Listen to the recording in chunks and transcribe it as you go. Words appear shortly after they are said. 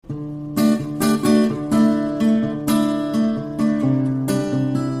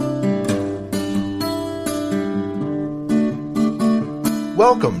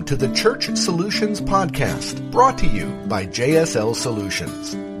Welcome to the Church Solutions Podcast, brought to you by JSL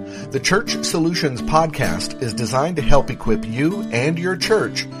Solutions. The Church Solutions Podcast is designed to help equip you and your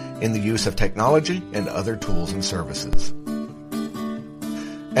church in the use of technology and other tools and services.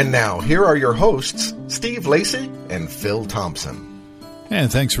 And now, here are your hosts, Steve Lacey and Phil Thompson. And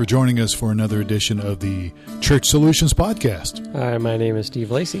thanks for joining us for another edition of the Church Solutions Podcast. Hi, my name is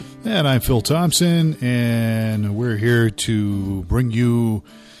Steve Lacey. And I'm Phil Thompson, and we're here to bring you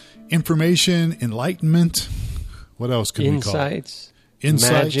information, enlightenment. What else could we call it?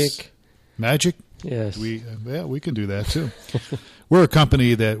 Insights. Magic? Yes. We can do that too. We're a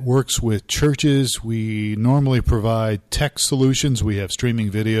company that works with churches. We normally provide tech solutions. We have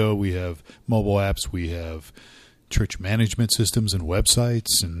streaming video. We have mobile apps. We have church management systems and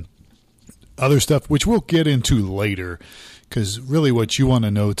websites and other stuff, which we'll get into later, because really what you want to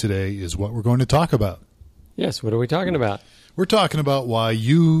know today is what we're going to talk about. Yes, what are we talking about? We're talking about why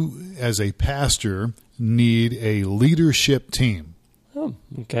you, as a pastor, need a leadership team. Oh,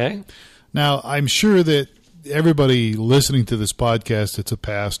 okay. Now, I'm sure that everybody listening to this podcast that's a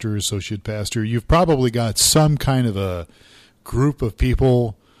pastor, associate pastor, you've probably got some kind of a group of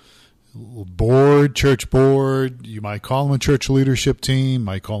people, church board, you might call them a church leadership team,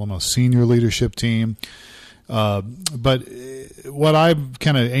 might call them a senior leadership team. But what I'm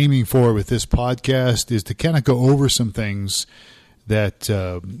kind of aiming for with this podcast is to kind of go over some things that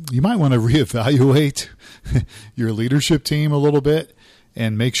you might want to reevaluate your leadership team a little bit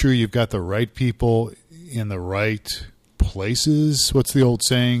and make sure you've got the right people in the right places. What's the old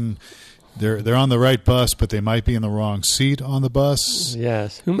saying? They're on the right bus, but they might be in the wrong seat on the bus.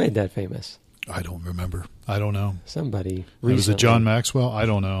 Yes. Who made that famous? I don't remember. I don't know. Somebody recently. Was it John Maxwell? I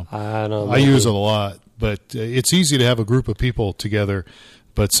don't know. I don't know. I use it a lot, but it's easy to have a group of people together,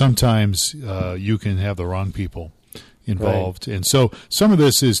 but sometimes you can have the wrong people involved. Right. And so some of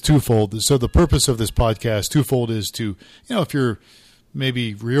this is twofold. So the purpose of this podcast, twofold, is to, if you're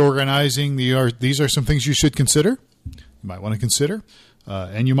maybe reorganizing, these are some things you should consider. You might want to consider.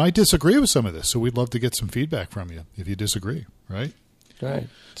 And you might disagree with some of this, so we'd love to get some feedback from you if you disagree, right? Right.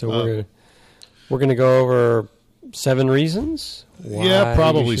 So we're going to go over 7 reasons why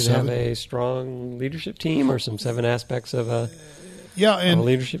probably you should 7. have a strong leadership team, or some 7 aspects of a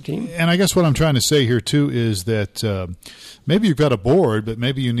leadership team. And I guess what I'm trying to say here, too, is that maybe you've got a board, but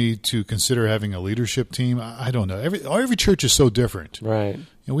maybe you need to consider having a leadership team. I don't know. Every church is so different. Right.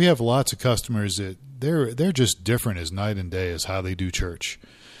 And we have lots of customers that they're just different as night and day as how they do church.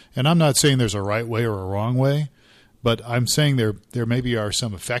 And I'm not saying there's a right way or a wrong way, but I'm saying there maybe are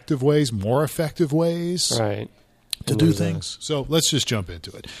some effective ways, more effective ways to do things. So let's just jump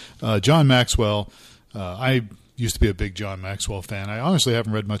into it. John Maxwell, I used to be a big John Maxwell fan. I honestly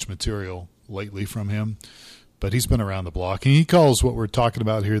haven't read much material lately from him, but he's been around the block. And he calls what we're talking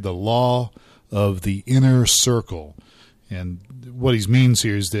about here the law of the inner circle. And what he means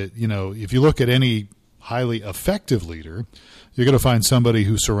here is that, if you look at any highly effective leader, you're going to find somebody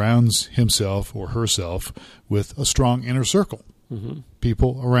who surrounds himself or herself with a strong inner circle,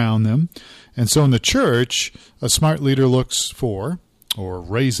 people around them. And so in the church, a smart leader looks for or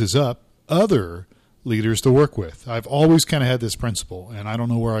raises up other leaders to work with. I've always kind of had this principle, and I don't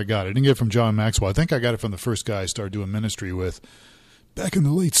know where I got it. I didn't get it from John Maxwell. I think I got it from the first guy I started doing ministry with back in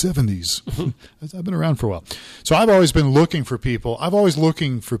the late 70s. I've been around for a while. So I've always been looking for people.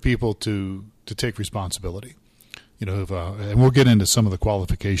 To take responsibility. And we'll get into some of the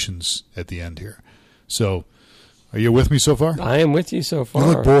qualifications at the end here. So are you with me so far? I am with you so far. You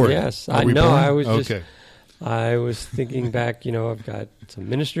look bored. Yes. I know. I was thinking back, I've got some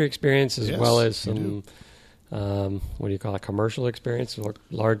ministry experience as well as some, commercial experience,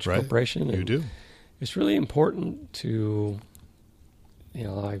 large corporation. You do. It's really important to,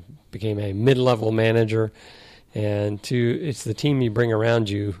 I became a mid-level manager, and it's the team you bring around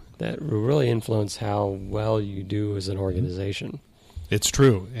you that will really influence how well you do as an organization. It's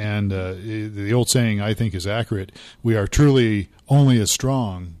true. And the old saying, I think, is accurate. We are truly only as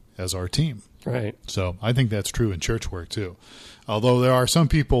strong as our team. Right. So I think that's true in church work, too. Although there are some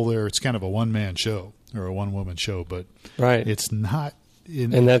people there, it's kind of a one-man show or a one-woman show, but it's not.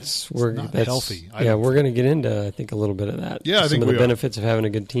 That's healthy. We're going to get into, I think, a little bit of that. Yeah, I think some of the benefits of having a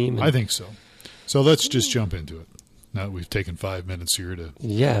good team. I think so. So let's just jump into it. Now we've taken 5 minutes here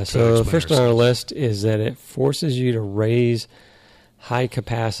to so first on our list is that it forces you to raise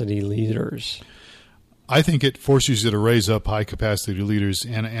high-capacity leaders. I think it forces you to raise up high-capacity leaders,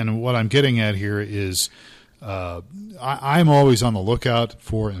 and what I'm getting at here is I'm always on the lookout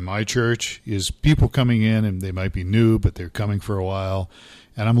for, in my church, is people coming in, and they might be new, but they're coming for a while,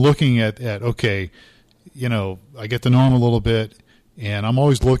 and I'm looking at okay, I get to know them a little bit, And I'm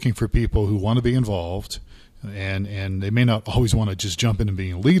always looking for people who want to be involved, and they may not always want to just jump into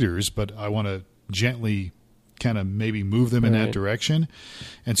being leaders, but I want to gently kind of maybe move them in that direction.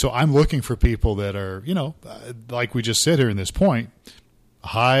 And so I'm looking for people that are, like we just said here in this point,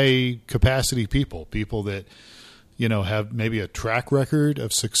 high capacity people that, have maybe a track record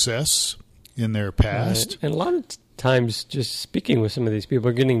of success in their past. And a lot of times just speaking with some of these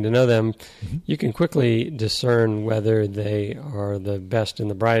people, getting to know them, you can quickly discern whether they are the best and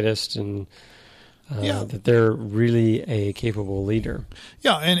the brightest and that they're really a capable leader.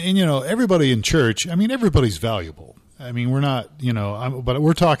 Yeah, and everybody in church, everybody's valuable. We're not, but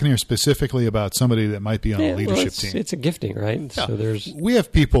we're talking here specifically about somebody that might be on a leadership team. It's a gifting, right? Yeah. So we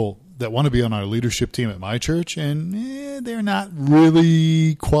have people that want to be on our leadership team at my church, and they're not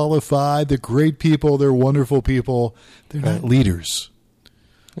really qualified. They're great people. They're wonderful people. They're not leaders.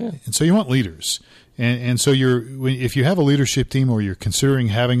 Yeah. And so you want leaders. And so if you have a leadership team, or you're considering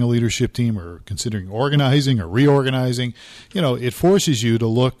having a leadership team, or considering organizing or reorganizing, it forces you to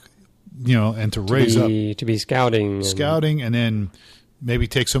look, and to raise up. To be scouting. And then maybe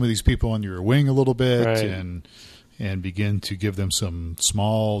take some of these people under your wing a little bit, right. and begin to give them some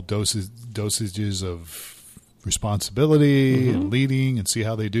small dosages of responsibility and leading, and see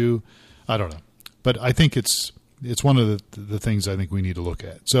how they do. I don't know. But I think it's one of the things I think we need to look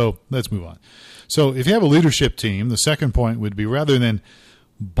at. So let's move on. So if you have a leadership team, the second point would be, rather than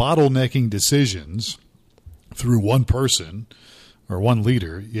bottlenecking decisions through one person or one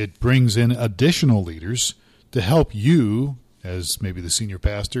leader, it brings in additional leaders to help you, as maybe the senior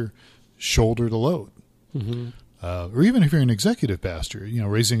pastor, shoulder the load. Or even if you're an executive pastor,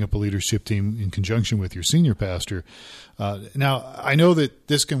 raising up a leadership team in conjunction with your senior pastor. Now, I know that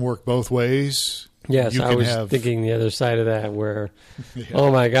this can work both ways. Yes, I was thinking the other side of that, where,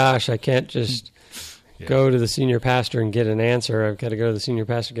 oh my gosh, I can't just go to the senior pastor and get an answer. I've got to go to the senior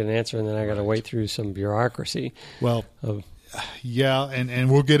pastor, get an answer, and then I got to wait through some bureaucracy. Well, and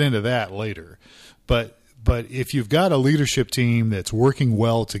we'll get into that later. But if you've got a leadership team that's working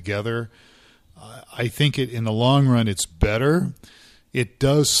well together, I think in the long run it's better. It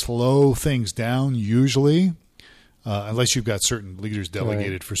does slow things down usually, unless you've got certain leaders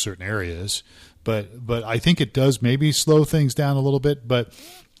delegated for certain areas. But I think it does maybe slow things down a little bit. But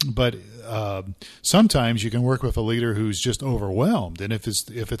sometimes you can work with a leader who's just overwhelmed, and if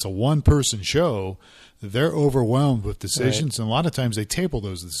it's a one-person show, they're overwhelmed with decisions, and a lot of times they table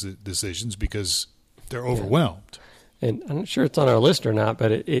those decisions because they're overwhelmed. And I'm not sure it's on our list or not,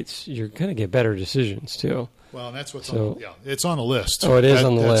 but you're going to get better decisions too. Well, and that's what's it's on the list. Oh, it is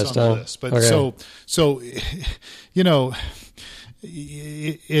on the list. On the list. But okay. so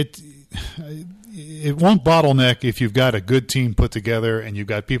it won't bottleneck if you've got a good team put together and you've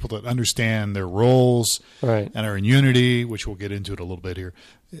got people that understand their roles and are in unity, which we'll get into it a little bit here.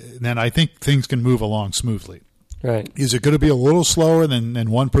 Then I think things can move along smoothly. Right. Is it going to be a little slower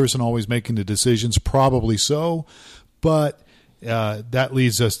than one person always making the decisions? Probably so. But that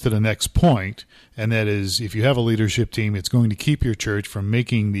leads us to the next point, and that is, if you have a leadership team, it's going to keep your church from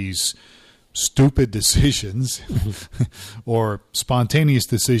making these stupid decisions or spontaneous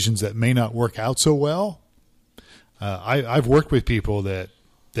decisions that may not work out so well. I've worked with people that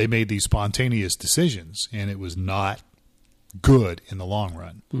they made these spontaneous decisions, and it was not good in the long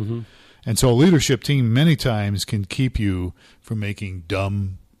run. Mm-hmm. And so a leadership team many times can keep you from making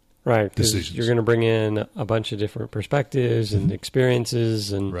dumb decisions. You're going to bring in a bunch of different perspectives and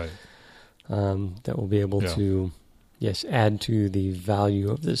experiences, and that will be able to, add to the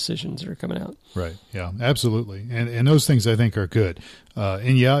value of the decisions that are coming out. Right. Yeah, absolutely. And those things I think are good.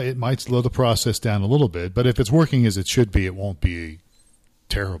 It might slow the process down a little bit, but if it's working as it should be, it won't be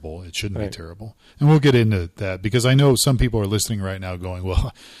terrible. It shouldn't be terrible. And we'll get into that, because I know some people are listening right now going,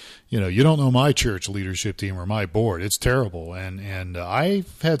 well, you don't know my church leadership team or my board. It's terrible. And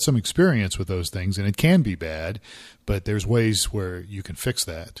I've had some experience with those things, and it can be bad, but there's ways where you can fix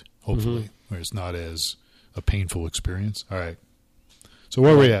that, hopefully, where it's not as a painful experience. All right. So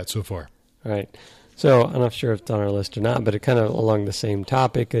where are we at so far? All right. So I'm not sure if it's on our list or not, but it kind of along the same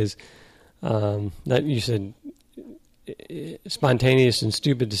topic as that you said, spontaneous and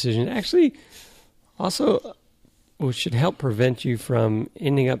stupid decision. Actually, also, which should help prevent you from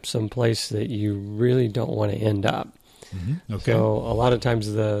ending up someplace that you really don't want to end up. Mm-hmm. Okay. So a lot of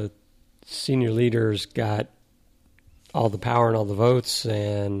times the senior leaders got all the power and all the votes,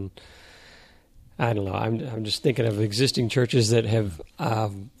 and I don't know. I'm just thinking of existing churches that have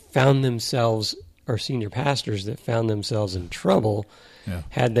found themselves, or senior pastors that found themselves in trouble. Yeah.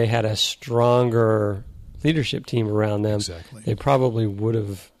 Had they had a stronger leadership team around them, they probably would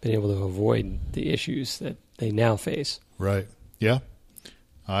have been able to avoid the issues that they now face. Right. Yeah.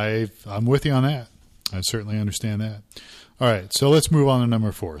 I'm with you on that. I certainly understand that. All right, so let's move on to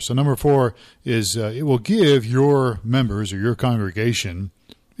number 4. So number 4 is it will give your members or your congregation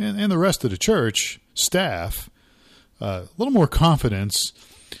and the rest of the church staff a little more confidence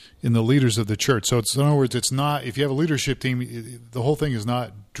in the leaders of the church. So in other words, it's not, if you have a leadership team, the whole thing is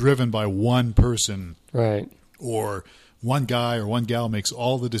not driven by one person, right, or one guy or one gal makes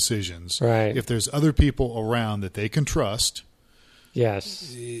all the decisions. Right. If there's other people around that they can trust,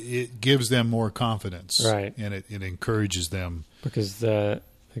 yes, it gives them more confidence, right, and it encourages them. Because the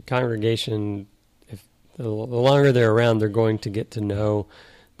congregation, if the longer they're around, they're going to get to know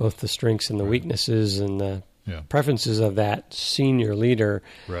both the strengths and the weaknesses and the preferences of that senior leader,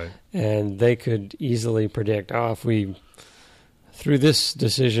 right? And they could easily predict, if we through this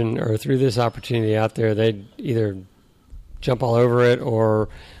decision or through this opportunity out there, they'd either jump all over it or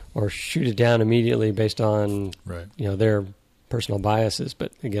shoot it down immediately based on their personal biases,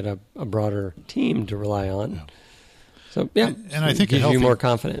 but they get a broader team to rely on. Yeah. So and I think it gives you more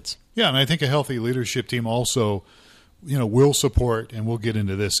confidence. Yeah, and I think a healthy leadership team also, will support, and we'll get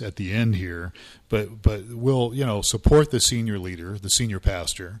into this at the end here, but will support the senior leader, the senior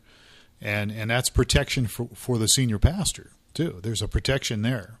pastor, and that's protection for the senior pastor too. There's a protection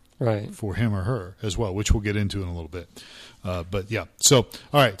there. Right. For him or her as well, which we'll get into in a little bit. So,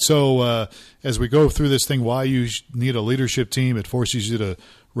 all right. So as we go through this thing, why you need a leadership team, it forces you to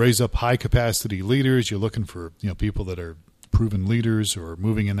raise up high-capacity leaders. You're looking for people that are proven leaders or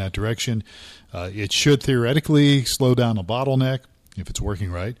moving in that direction. It should theoretically slow down a bottleneck if it's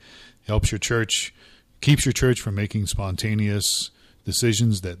working right. Helps your church, keeps your church from making spontaneous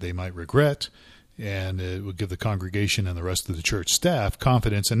decisions that they might regret. And it would give the congregation and the rest of the church staff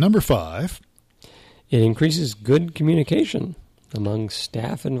confidence. And number 5, it increases good communication among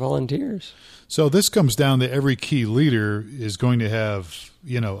staff and volunteers. So this comes down to every key leader is going to have,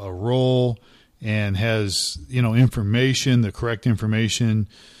 a role and has, information, the correct information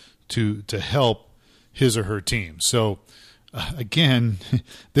to help his or her team. So again,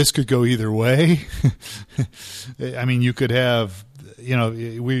 this could go either way. I mean, you could have, you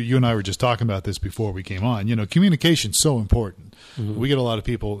and I were just talking about this before we came on. Communication's so important. Mm-hmm. We get a lot of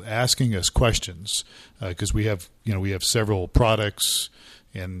people asking us questions because we have several products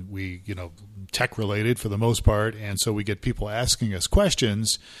and we, tech related for the most part. And so we get people asking us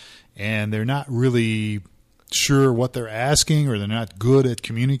questions and they're not really sure what they're asking, or they're not good at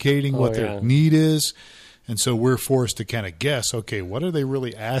communicating what their need is. And so we're forced to kind of guess, okay, what are they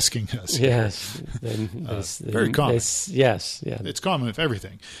really asking us? Yes. Very common. Yes. Yeah. It's common with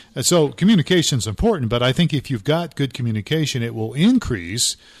everything. And so communication is important, but I think if you've got good communication, it will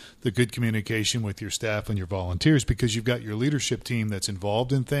increase the good communication with your staff and your volunteers because you've got your leadership team that's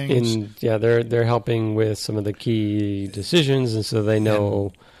involved in things. They're helping with some of the key decisions, and so they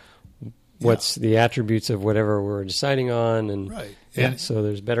know what's the attributes of whatever we're deciding on, and right. So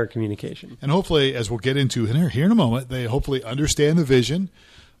there's better communication. And hopefully, as we'll get into here in a moment, they hopefully understand the vision,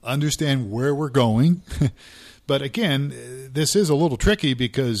 understand where we're going. But again, this is a little tricky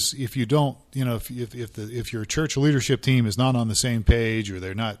because if you don't, if your church leadership team is not on the same page, or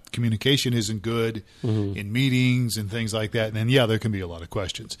communication isn't good in meetings and things like that, then there can be a lot of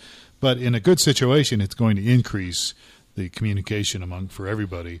questions. But in a good situation, it's going to increase the communication for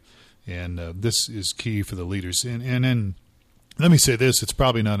everybody. And this is key for the leaders. And then let me say this, it's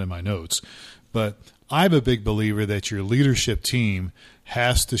probably not in my notes, but I'm a big believer that your leadership team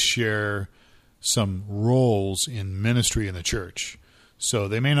has to share some roles in ministry in the church. So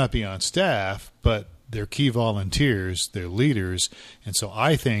they may not be on staff, but they're key volunteers, they're leaders. And so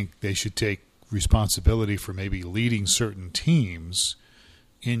I think they should take responsibility for maybe leading certain teams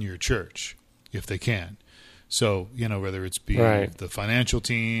in your church if they can. So, whether it's the financial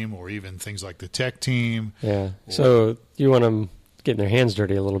team or even things like the tech team. Yeah. So you want them getting their hands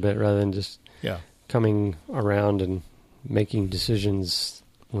dirty a little bit rather than just coming around and making decisions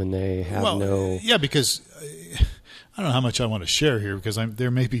when they have no... Yeah, because I don't know how much I want to share here because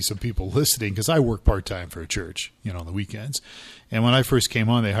there may be some people listening because I work part-time for a church, on the weekends. And when I first came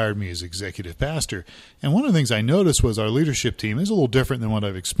on, they hired me as executive pastor. And one of the things I noticed was our leadership team is a little different than what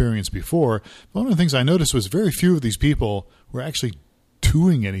I've experienced before. But one of the things I noticed was very few of these people were actually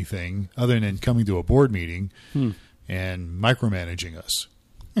doing anything other than coming to a board meeting and micromanaging us.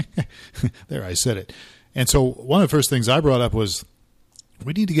 There, I said it. And so one of the first things I brought up was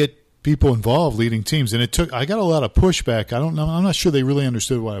we need to get people involved leading teams. And I got a lot of pushback. I'm not sure they really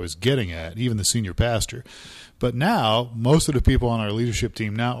understood what I was getting at, even the senior pastor. But now, most of the people on our leadership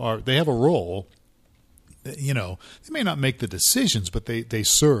team they have a role. They may not make the decisions, but they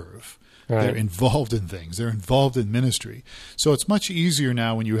serve. Right. They're involved in things. They're involved in ministry. So it's much easier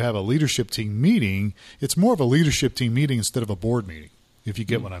now when you have a leadership team meeting. It's more of a leadership team meeting instead of a board meeting, if you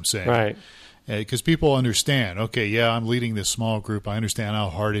get what I'm saying. Right. Because people understand, okay, yeah, I'm leading this small group. I understand how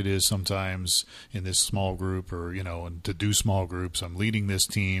hard it is sometimes in this small group, or, and to do small groups. I'm leading this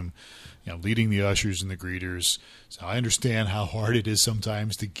team, leading the ushers and the greeters. So I understand how hard it is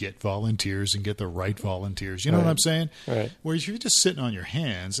sometimes to get volunteers and get the right volunteers. You know what I'm saying? Right. Whereas you're just sitting on your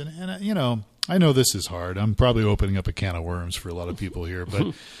hands, and I know this is hard. I'm probably opening up a can of worms for a lot of people here,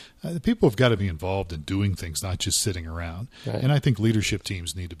 but the people have got to be involved in doing things, not just sitting around. Right. And I think leadership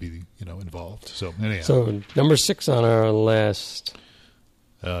teams need to be, involved. So anyhow. So number 6 on our list.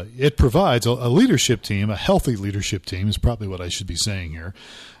 It provides a leadership team, a healthy leadership team is probably what I should be saying here.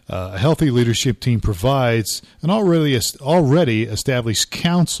 A healthy leadership team provides an already established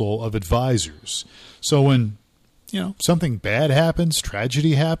council of advisors. So when something bad happens,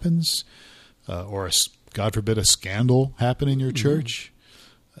 tragedy happens, or God forbid a scandal happen in your church,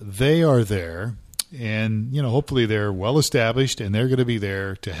 they are there, and hopefully they're well established, and they're going to be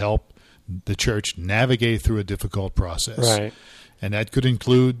there to help the church navigate through a difficult process. Right. And that could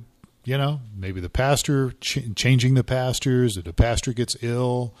include, maybe the pastor changing the pastors, or the pastor gets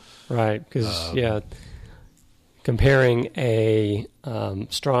ill. Right, because, comparing a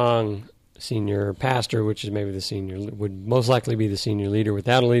strong senior pastor, which is maybe would most likely be the senior leader,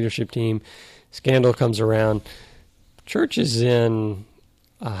 without a leadership team, scandal comes around, church is in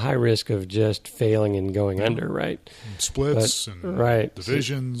a high risk of just failing and going under, right? And splits and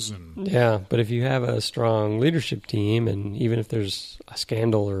divisions. And yeah, but if you have a strong leadership team, and even if there's a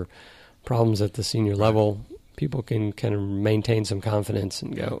scandal or problems at the senior level, people can kind of maintain some confidence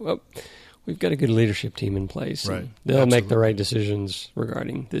and go, oh, we've got a good leadership team in place. Right. They'll make the right decisions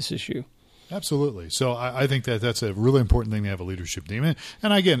regarding this issue. Absolutely. So I think that's a really important thing to have a leadership team.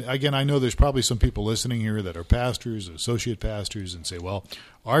 And again, I know there's probably some people listening here that are pastors, associate pastors, and say, well,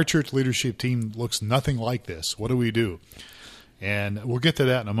 our church leadership team looks nothing like this. What do we do? And we'll get to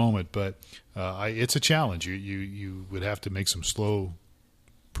that in a moment, but it's a challenge. You would have to make some slow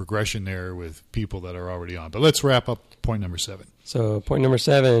progression there with people that are already on. But let's wrap up point number 7. So point number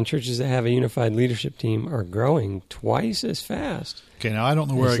 7, churches that have a unified leadership team are growing twice as fast. Okay, now I don't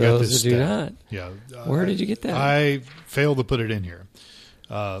know where I got this those stat. do not. Yeah, where did you get that? I failed to put it in here.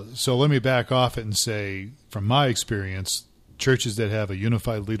 So let me back off it and say, from my experience, churches that have a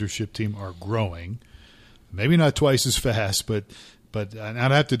unified leadership team are growing. Maybe not twice as fast, but and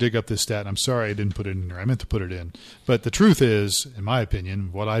I'd have to dig up this stat. I'm sorry I didn't put it in there. I meant to put it in. But the truth is, in my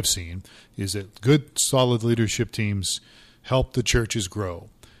opinion, what I've seen is that good, solid leadership teams help the churches grow.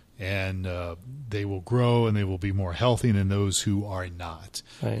 And they will grow and they will be more healthy than those who are not.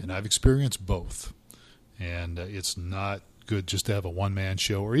 Right. And I've experienced both. And it's not good just to have a one-man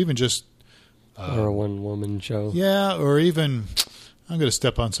show, or even just... or a one-woman show. Yeah, or even... I'm going to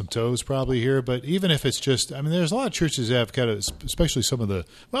step on some toes probably here, but even if it's just... there's a lot of churches that have kind of... Especially some of the...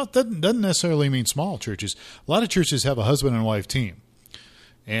 Well, it doesn't necessarily mean small churches. A lot of churches have a husband and wife team.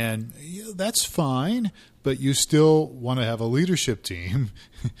 And that's fine, but you still want to have a leadership team,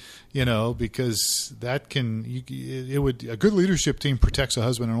 because that can, a good leadership team protects a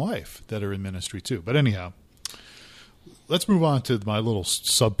husband and wife that are in ministry too. But anyhow, let's move on to my little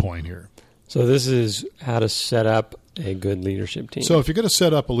sub point here. So this is how to set up a good leadership team. So if you're going to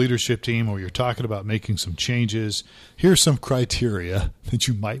set up a leadership team, or you're talking about making some changes, here's some criteria that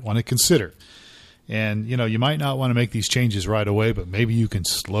you might want to consider. And, you might not want to make these changes right away, but maybe you can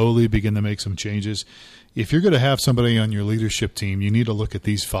slowly begin to make some changes. If you're going to have somebody on your leadership team, you need to look at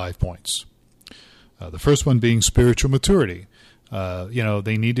these 5 points. The first one being spiritual maturity.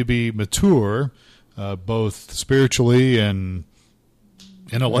 They need to be mature, both spiritually and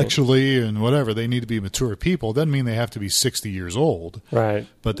intellectually and whatever. They need to be mature people. Doesn't mean they have to be 60 years old. Right.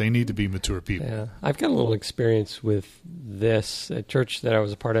 But they need to be mature people. Yeah. I've got a little experience with this. A church that I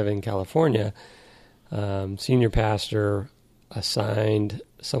was a part of in California, senior pastor assigned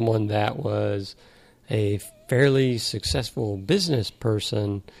someone that was a fairly successful business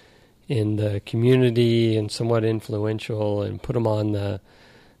person in the community and somewhat influential, and put them on the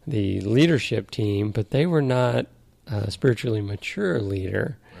leadership team, but they were not a spiritually mature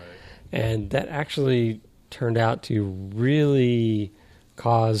leader. Right. And that actually turned out to really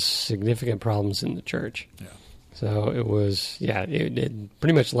cause significant problems in the church. Yeah. So it was, it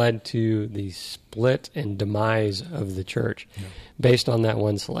pretty much led to the split and demise of the church based on that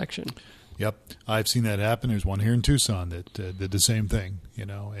one selection. Yep, I've seen that happen. There's one here in Tucson that did the same thing,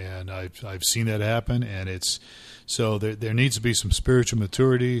 and I've seen that happen. And it's so there needs to be some spiritual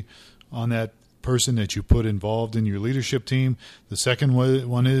maturity on that person that you put involved in your leadership team. The second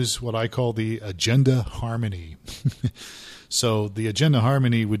one is what I call the agenda harmony. So the agenda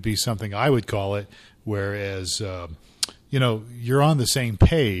harmony would be something I would call it, whereas, you're on the same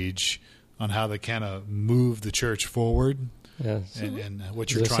page on how to kind of move the church forward. Yes. And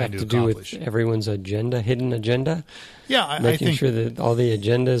what you're Does trying to this have to do accomplish. with everyone's agenda, hidden agenda? Yeah, I Making think, sure that all the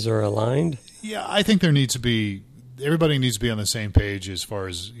agendas are aligned? yeah, I think there needs to be, everybody needs to be on the same page as far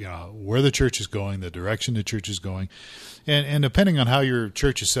as, where the church is going, the direction the church is going. And depending on how your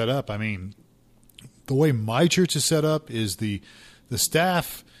church is set up, I mean, the way my church is set up is the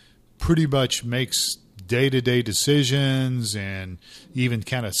staff pretty much makes day-to-day decisions and even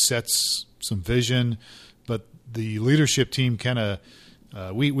kind of sets some vision. But the leadership team kind of,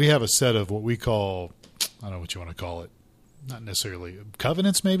 we have a set of what we call, I don't know what you want to call it, not necessarily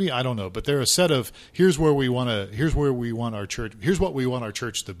covenants, maybe, I don't know, but they're a set of here's what we want our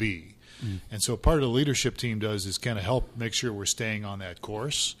church to be. And so part of the leadership team does is kind of help make sure we're staying on that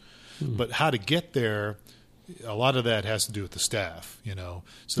course. But how to get there, a lot of that has to do with the staff, So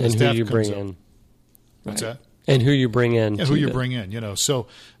And the staff who you comes bring up. in. What's Right. that? And who you bring in. Yeah, who you bring in, So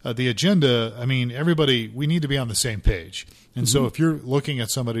the agenda, I mean, everybody, we need to be on the same page. And so if you're looking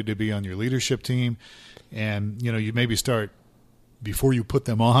at somebody to be on your leadership team and, you maybe start, before you put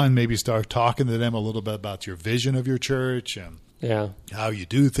them on, maybe start talking to them a little bit about your vision of your church and how you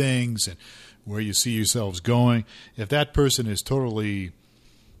do things and where you see yourselves going. If that person is totally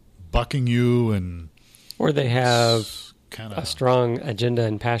bucking you and Or they have kind a strong agenda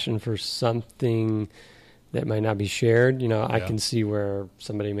and passion for something that might not be shared. I can see where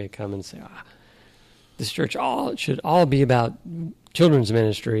somebody may come and say, this church should all be about children's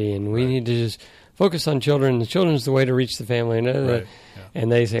ministry, and we need to just focus on children. The children's the way to reach the family. And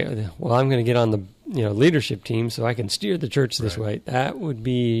they say, well, I'm going to get on the leadership team so I can steer the church this way. That would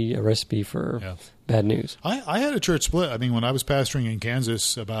be a recipe for bad news. I had a church split. I mean, when I was pastoring in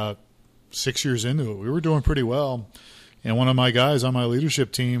Kansas about 6 years into it, we were doing pretty well. And one of my guys on my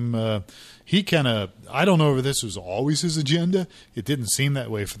leadership team, he kind of, I don't know if this was always his agenda. It didn't seem that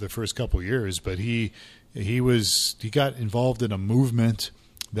way for the first couple of years, but he got involved in a movement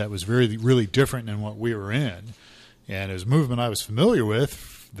that was really different than what we were in. And it was a movement I was familiar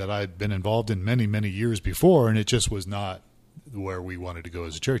with that I'd been involved in many, many years before, and it just was not where we wanted to go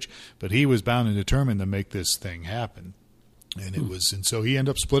as a church. But he was bound and determined to make this thing happen. And and so he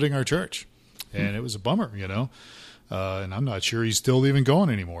ended up splitting our church. And it was a bummer, and I'm not sure he's still even going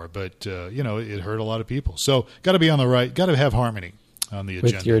anymore, but it hurt a lot of people. So got to have harmony on the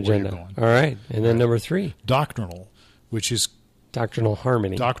agenda. With your agenda. All right. And then number 3. Doctrinal, which is Doctrinal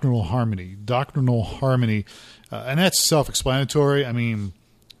harmony. Doctrinal harmony. And that's self-explanatory. I mean,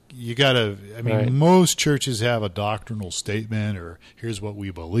 most churches have a doctrinal statement or here's what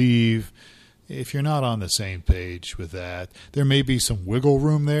we believe. If you're not on the same page with that, there may be some wiggle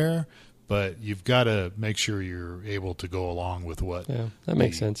room there, but you've got to make sure you're able to go along with what that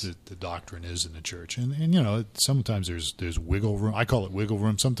makes sense. The doctrine is in the church. And sometimes there's wiggle room. I call it wiggle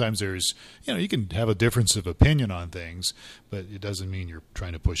room. Sometimes there's, you can have a difference of opinion on things, but it doesn't mean you're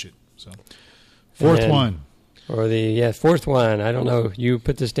trying to push it. So, fourth one. Or the fourth one. I don't know. You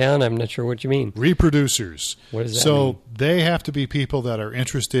put this down. I'm not sure what you mean. Reproducers. What does that mean? So they have to be people that are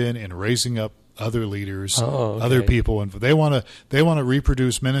interested in raising up other leaders, okay. other people, and they want to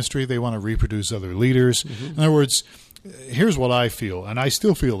reproduce ministry. They want to reproduce other leaders. In other words, here's what I feel, and I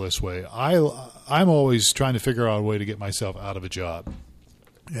still feel this way. I'm always trying to figure out a way to get myself out of a job,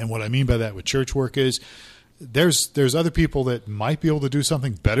 and what I mean by that with church work is there's other people that might be able to do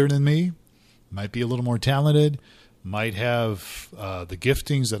something better than me, might be a little more talented, might have the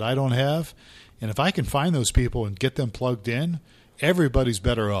giftings that I don't have, and if I can find those people and get them plugged in, everybody's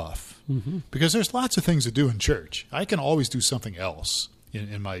better off. Because there's lots of things to do in church. I can always do something else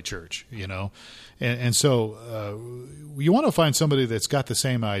in my church, and so you want to find somebody that's got the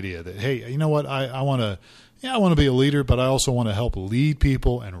same idea that, hey, you know what, I want to be a leader, but I also want to help lead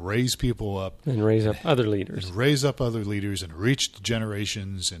people and raise people up. And raise up other leaders. And raise up other leaders and reach the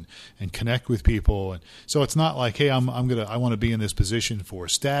generations and connect with people. And so it's not like, hey, I want to be in this position for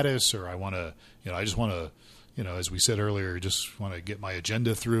status, or I want to, I just want to, as we said earlier, just want to get my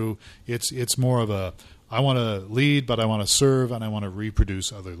agenda through. It's more of I want to lead, but I want to serve, and I want to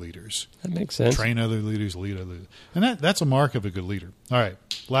reproduce other leaders. That makes sense. Train other leaders, lead other leaders. And that's a mark of a good leader. All right,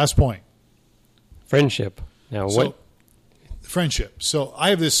 last point. Friendship. Now, what? Friendship. So I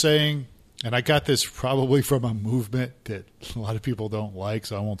have this saying, and I got this probably from a movement that a lot of people don't like,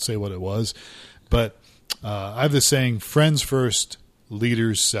 so I won't say what it was. But I have this saying, friends first,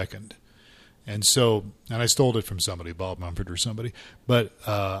 leaders second. And so, and I stole it from somebody, Bob Mumford or somebody. But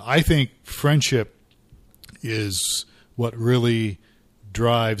I think friendship is what really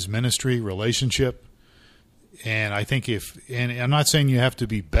drives ministry, relationship. And I think and I'm not saying you have to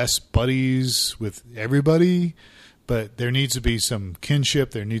be best buddies with everybody, but there needs to be some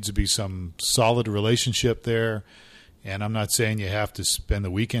kinship. There needs to be some solid relationship there. And I'm not saying you have to spend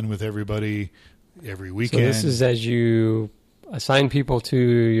the weekend with everybody every weekend. So this is as you assign people to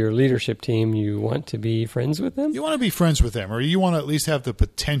your leadership team, you want to be friends with them? You want to be friends with them, or you want to at least have the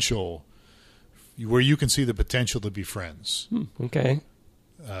potential, where you can see the potential to be friends. Okay.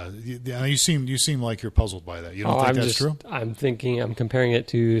 You seem like you're puzzled by that. You don't think that's true? I'm comparing it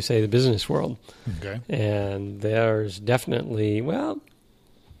to, say, the business world. Okay. And there's definitely,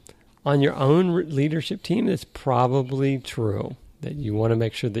 on your own leadership team, it's probably true that you want to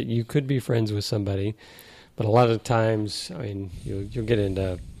make sure that you could be friends with somebody. But a lot of times, you'll get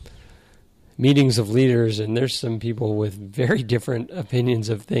into meetings of leaders, and there's some people with very different opinions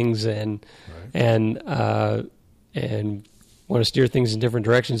of things, and want to steer things in different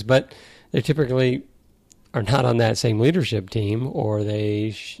directions. But they typically are not on that same leadership team, or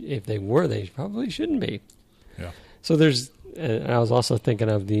if they were, they probably shouldn't be. Yeah. So I was also thinking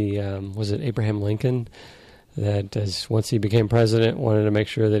of was it Abraham Lincoln, that once he became president, wanted to make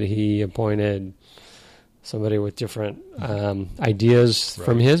sure that he appointed somebody with different ideas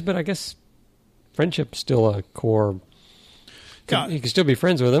from his, but I guess friendship's still a core. You can still be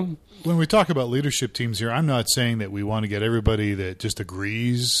friends with them. When we talk about leadership teams here, I'm not saying that we want to get everybody that just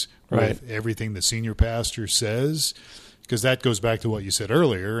agrees with everything the senior pastor says, because that goes back to what you said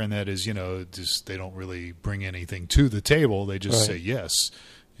earlier, and that is, just they don't really bring anything to the table. They just say yes,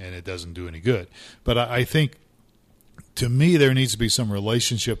 and it doesn't do any good. But I think, to me, there needs to be some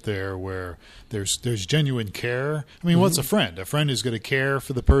relationship there where there's genuine care. I mean, what's a friend? A friend is going to care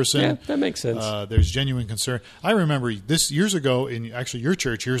for the person. Yeah, that makes sense. There's genuine concern. I remember this years ago, in actually your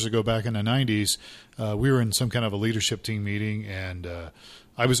church years ago, back in the 90s, we were in some kind of a leadership team meeting, and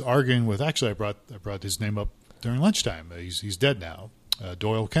I was arguing with, actually I brought his name up during lunchtime. He's dead now,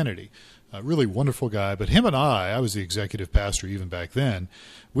 Doyle Kennedy. A really wonderful guy. But him and I was the executive pastor even back then,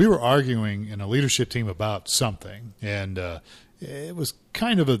 we were arguing in a leadership team about something. And it was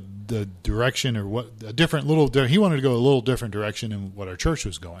kind of the direction, or he wanted to go a little different direction in what our church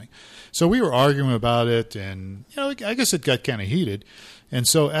was going. So we were arguing about it, and I guess it got kind of heated. And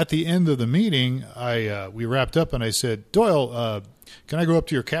so at the end of the meeting, we wrapped up, and I said, Doyle, can I go up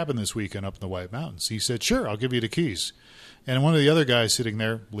to your cabin this weekend up in the White Mountains? He said, sure, I'll give you the keys. And one of the other guys sitting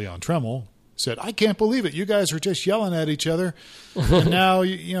there, Leon Tremmel, said, I can't believe it. You guys are just yelling at each other. And now,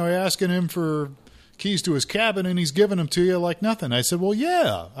 you're asking him for keys to his cabin, and he's giving them to you like nothing. I said, well,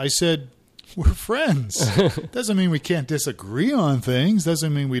 yeah. I said, we're friends. Doesn't mean we can't disagree on things.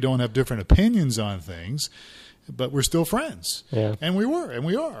 Doesn't mean we don't have different opinions on things. But we're still friends. Yeah. And we were, and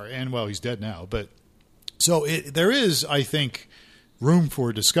we are. And, he's dead now. But so there is, I think, room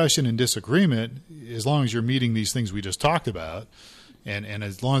for discussion and disagreement as long as you're meeting these things we just talked about, and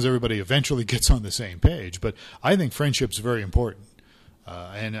as long as everybody eventually gets on the same page. But I think friendship's very important.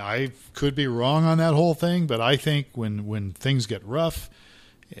 And I could be wrong on that whole thing, but I think when things get rough,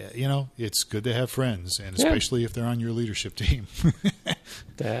 it's good to have friends, and especially if they're on your leadership team.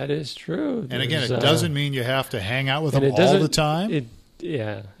 That is true. And again, it doesn't mean you have to hang out with them all the time.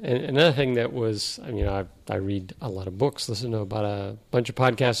 Yeah, and another thing that was, I read a lot of books, listen to about a bunch of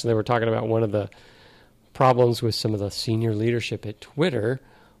podcasts, and they were talking about one of the problems with some of the senior leadership at Twitter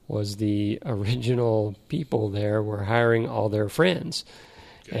was the original people there were hiring all their friends.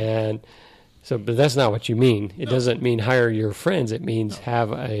 Okay. And so, but that's not what you mean. It doesn't mean hire your friends. It means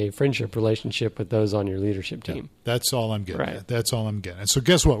have a friendship relationship with those on your leadership team. Yeah, that's all I'm getting at. That's all I'm getting at. So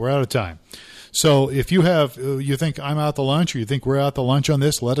guess what? We're out of time. So if you think I'm out to lunch, or you think we're out to lunch on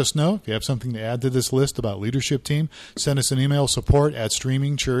this, let us know. If you have something to add to this list about leadership team, send us an email,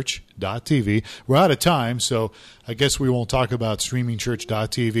 support@streamingchurch.tv. We're out of time, so I guess we won't talk about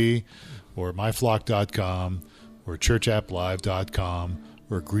streamingchurch.tv or myflock.com or churchapplive.com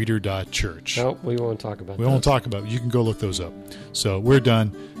or greeter.church. No, we won't talk about that. We won't talk about it. You can go look those up. So we're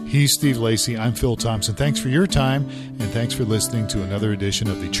done. He's Steve Lacey. I'm Phil Thompson. Thanks for your time, and thanks for listening to another edition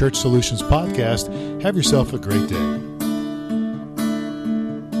of the Church Solutions Podcast. Have yourself a great day.